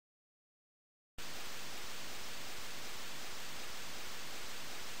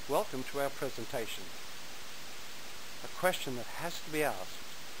Welcome to our presentation. A question that has to be asked: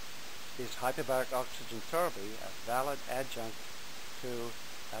 is hyperbaric oxygen therapy a valid adjunct to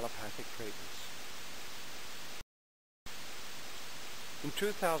allopathic treatments? In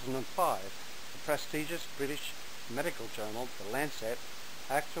 2005, the prestigious British medical journal, The Lancet,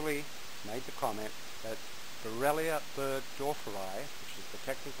 actually made the comment that Borrelia burgdorferi, which is the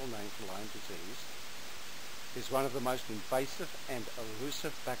technical name for Lyme disease, is one of the most invasive and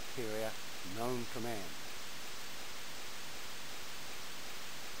elusive bacteria known to man.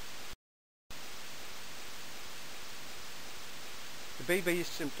 The BB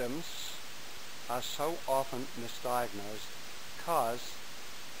symptoms are so often misdiagnosed because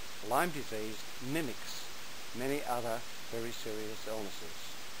Lyme disease mimics many other very serious illnesses.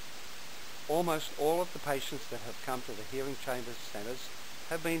 Almost all of the patients that have come to the hearing chambers centers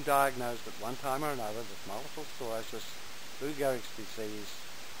have been diagnosed at one time or another with multiple sclerosis, Lou Gehrig's disease,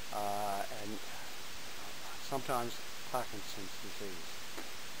 and sometimes Parkinson's disease.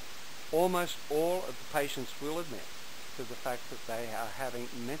 Almost all of the patients will admit to the fact that they are having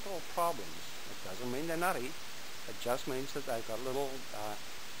mental problems. It doesn't mean they're nutty. It just means that they've got little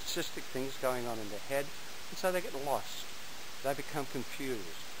cystic things going on in their head, and so they get lost. They become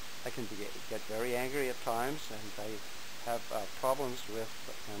confused. They can get very angry at times, and they have problems with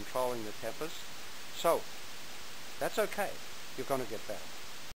controlling the tempers. So, that's okay. You're going to get better.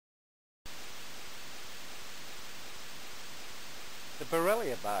 The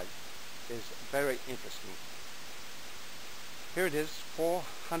Borrelia bug is very interesting. Here it is,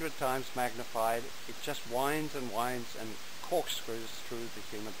 400 times magnified. It just winds and winds and corkscrews through the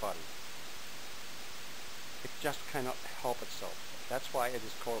human body. It just cannot help itself. That's why it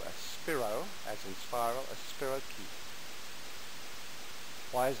is called a spiro, as in spiral, a spirochete.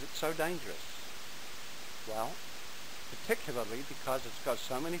 Why is it so dangerous? Well, particularly because it's got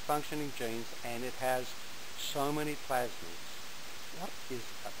so many functioning genes and it has so many plasmids. What is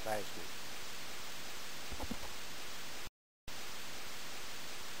a plasmid?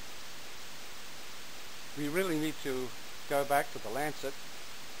 We really need to go back to the Lancet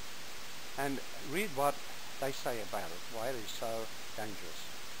and read what they say about it, why it is so dangerous.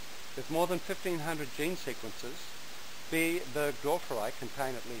 With more than 1,500 gene sequences, B. burgdorferi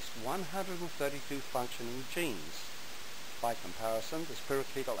contain at least 132 functioning genes. By comparison, the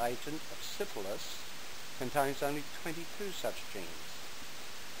spirochetal agent of syphilis contains only 22 such genes.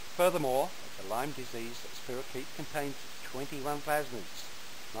 Furthermore, the Lyme disease spirochete contains 21 plasmids,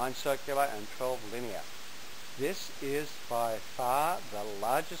 9 circular and 12 linear. This is by far the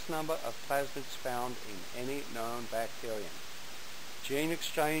largest number of plasmids found in any known bacterium. Gene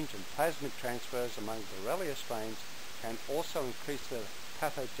exchange and plasmid transfers among Borrelia strains can also increase the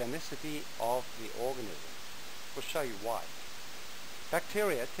pathogenicity of the organism. We'll show you why.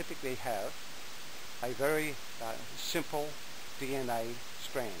 Bacteria typically have a very simple DNA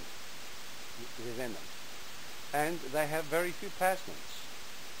strand within them, and they have very few plasmids.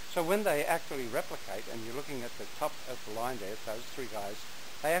 So when they actually replicate, and you're looking at the top of the line there, those three guys,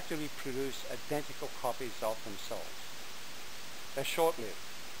 they actually produce identical copies of themselves. They're short-lived.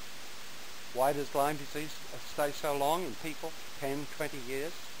 Why does Lyme disease stay so long in people, 10, 20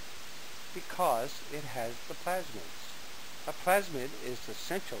 years? Because it has the plasmids. A plasmid is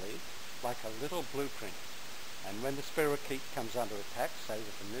essentially like a little blueprint. And when the spirochete comes under attack, say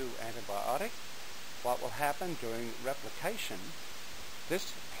with a new antibiotic, what will happen during replication,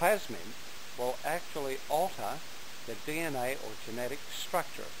 this plasmid will actually alter the DNA or genetic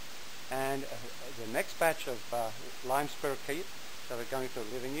structure. And the next batch of Lyme spirochete that are going to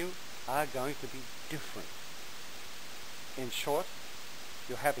live in you are going to be different. In short,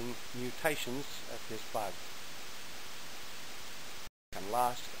 you're having mutations of this bug. It can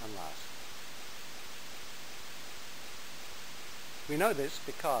last and last. We know this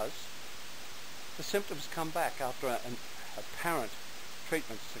because the symptoms come back after an apparent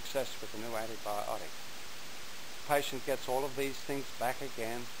treatment success with a new antibiotic. The patient gets all of these things back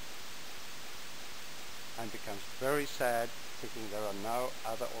again and becomes very sad, thinking there are no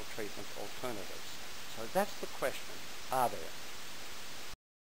other treatment alternatives. So that's the question. Are there?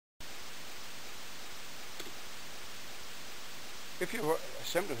 If your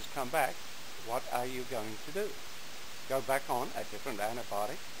symptoms come back, what are you going to do? Go back on a different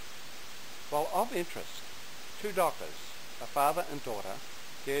antibiotic? Well, of interest, two doctors, a father and daughter,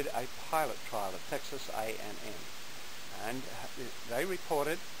 did a pilot trial at Texas A&M. And they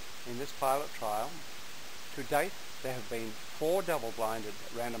reported in this pilot trial, to date, there have been 4 double-blinded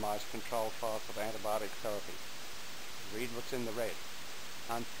randomized controlled trials of antibiotic therapy. Read what's in the red.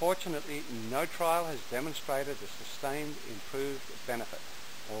 Unfortunately, no trial has demonstrated a sustained improved benefit.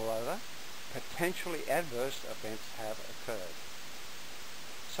 Moreover, potentially adverse events have occurred.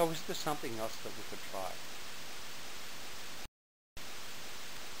 So is there something else that we could try?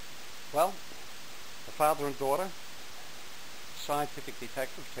 Well, the father and daughter scientific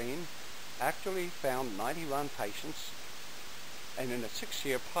detective team actually found 91 patients, and in a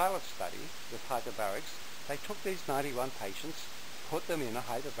 6-year pilot study with hyperbarics, they took these 91 patients, put them in a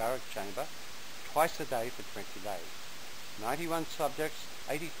hyperbaric chamber twice a day for 20 days. 91 subjects,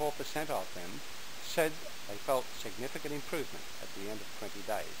 84% of them said they felt significant improvement at the end of 20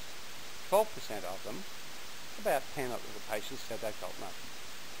 days. 12% of them, about 10 of the patients, said they felt nothing.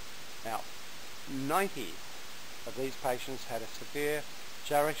 Now, 90 of these patients had a severe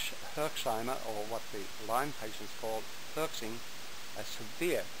Jarisch Herxheimer, or what the Lyme patients called herxing,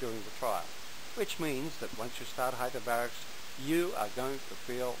 severe during the trial, which means that once you start hyperbarics, you are going to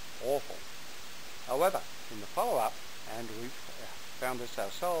feel awful. However, in the follow-up, and we've found this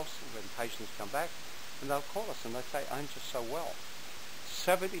ourselves when patients come back, and they'll call us and they say, I'm just so well.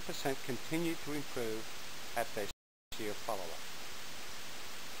 70% continue to improve at their 6-year follow-up.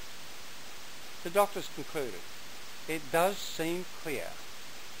 The doctors concluded, it does seem clear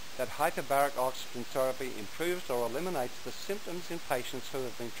that hyperbaric oxygen therapy improves or eliminates the symptoms in patients who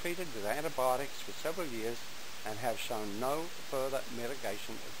have been treated with antibiotics for several years and have shown no further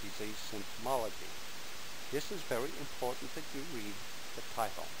mitigation of disease symptomology. This is very important that you read the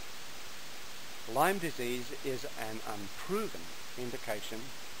title. Lyme disease is an unproven indication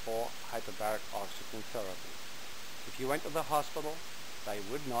for hyperbaric oxygen therapy. If you went to the hospital, they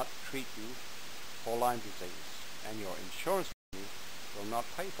would not treat you for Lyme disease, and your insurance company will not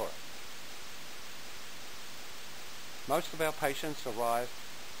pay for it. Most of our patients arrive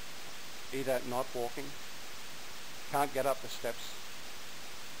either not walking, can't get up the steps,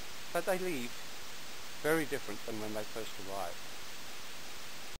 but they leave very different than when they first arrived.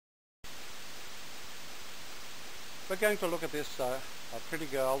 We're going to look at this a pretty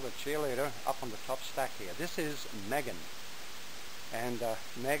girl, the cheerleader, up on the top stack here. This is Megan. And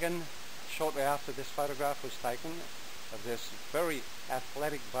Megan, shortly after this photograph was taken of this very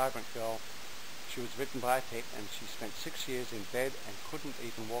athletic, vibrant girl, she was bitten by a tick and she spent 6 years in bed and couldn't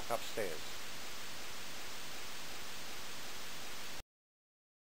even walk upstairs.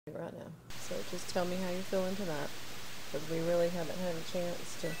 Right now. So just tell me how you're feeling tonight, because we really haven't had a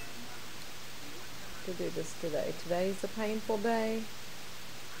chance to do this today. Today's a painful day.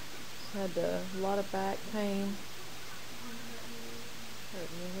 Had a lot of back pain.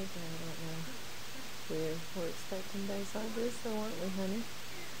 Hurting really bad right now. We're expecting days like this, so aren't we, honey?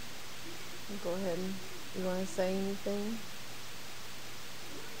 Go ahead and, you want to say anything?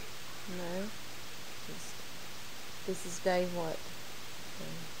 No? This is day what?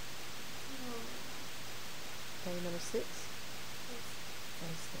 Day number 6? Day 6.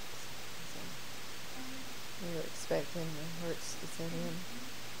 So we were expecting the hurts to set in.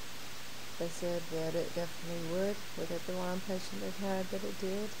 They said that it definitely would. With every Lyme patient they've had, that it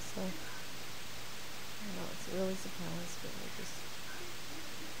did. So, you know, it's really surprised, but we're just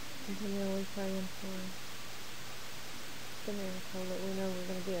continually praying for the miracle that we know we're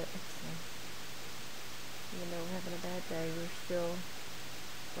going to get. So, even though we're having a bad day, we're still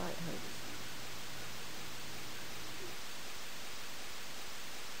bright hopes.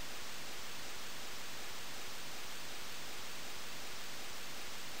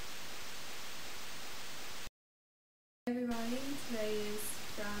 Everybody, today is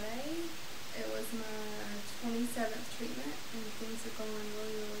Friday. It was my 27th treatment and things are going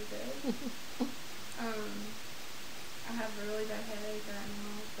really, really good. I have a really bad headache right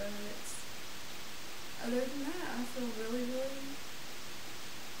now, but other than that, I feel really, really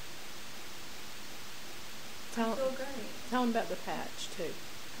I feel great. Tell them about the patch too.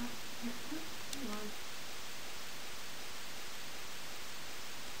 Hang on.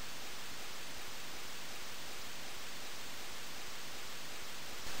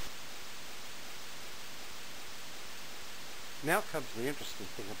 Now comes the interesting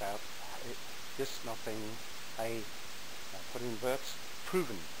thing about this not being a, put in inverts,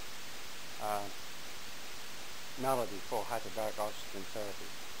 proven malady for hyperbaric oxygen therapy.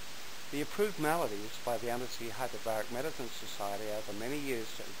 The approved maladies by the Undersea Hyperbaric Medicine Society over many years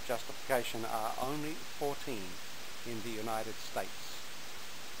of justification are only 14 in the United States.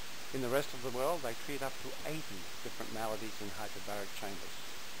 In the rest of the world, they treat up to 80 different maladies in hyperbaric chambers.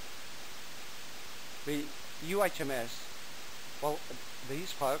 The UHMS, well,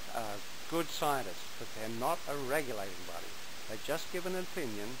 these folk are good scientists, but they're not a regulating body. They just give an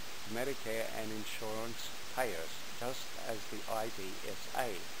opinion to Medicare and insurance payers, just as the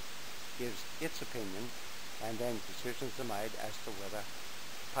IDSA gives its opinion, and then decisions are made as to whether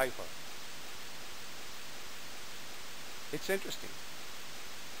pay for it. It's interesting.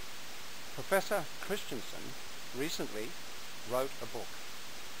 Professor Christensen recently wrote a book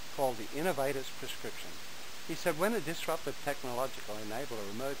called The Innovator's Prescription. He said when a disruptive technological enabler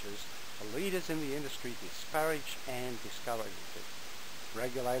emerges, the leaders in the industry disparage and discourage it.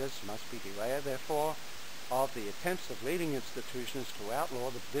 Regulators must be beware, therefore, of the attempts of leading institutions to outlaw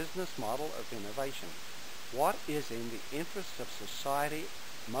the business model of innovation. What is in the interests of society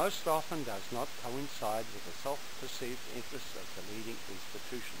most often does not coincide with the self-perceived interests of the leading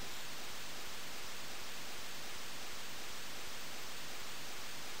institutions.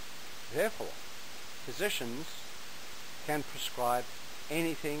 Therefore, physicians can prescribe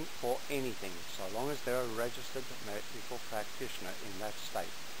anything for anything, so long as they're a registered medical practitioner in that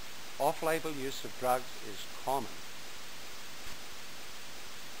state. Off-label use of drugs is common.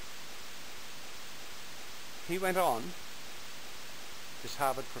 He went on, this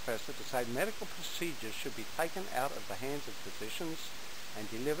Harvard professor, to say medical procedures should be taken out of the hands of physicians and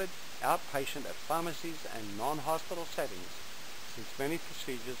delivered outpatient at pharmacies and non-hospital settings, since many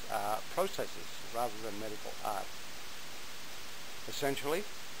procedures are processes rather than medical art. Essentially,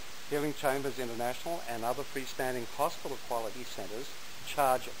 Healing Chambers International and other freestanding hospital quality centers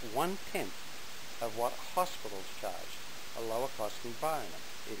charge 1/10 of what hospitals charge, a lower cost environment.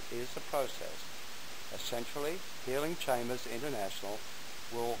 It is a process. Essentially, Healing Chambers International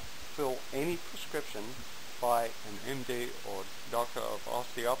will fill any prescription by an MD or doctor of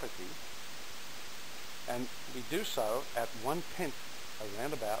osteopathy, and we do so at 1/10 a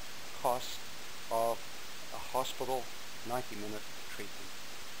roundabout cost of a hospital 90-minute treatment.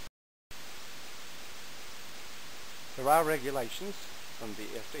 There are regulations from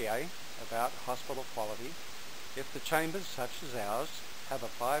the FDA about hospital quality. If the chambers, such as ours, have a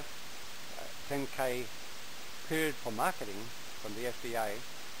 10K period for marketing from the FDA,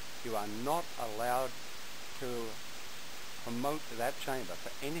 you are not allowed to promote that chamber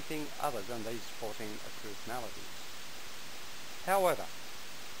for anything other than these 14 approved maladies. However,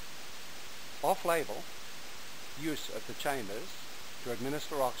 off-label use of the chambers to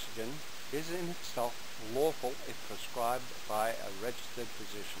administer oxygen is in itself lawful if prescribed by a registered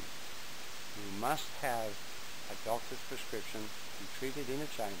physician. You must have a doctor's prescription to be treated in a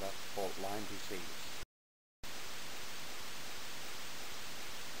chamber for Lyme disease.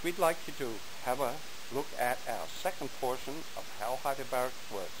 We'd like you to have a look at our second portion of how hyperbaric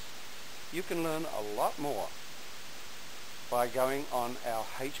works. You can learn a lot more by going on our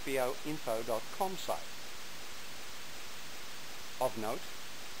hboinfo.com site. Of note,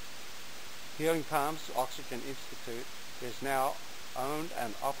 Healing Palms Oxygen Institute is now owned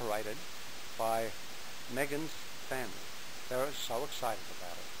and operated by Megan's family. They're so excited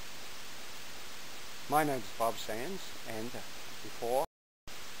about it. My name is Bob Sands, and before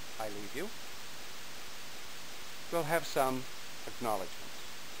I leave you, we'll have some acknowledgements.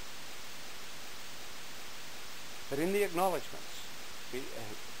 But in the acknowledgements, we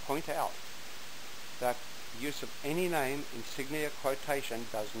point out that the use of any name, insignia, quotation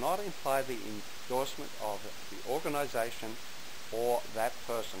does not imply the endorsement of the organization or that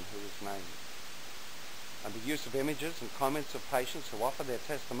person who is named. And the use of images and comments of patients who offer their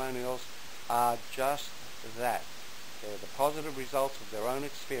testimonials are just that. They're the positive results of their own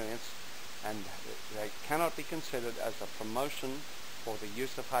experience, and they cannot be considered as a promotion for the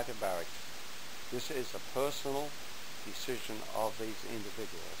use of hyperbarics. This is a personal decision of these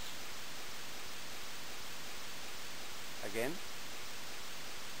individuals. Again,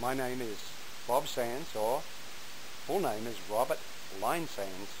 my name is Bob Sands, or full name is Robert Lyme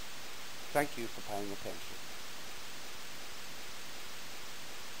Sands. Thank you for paying attention.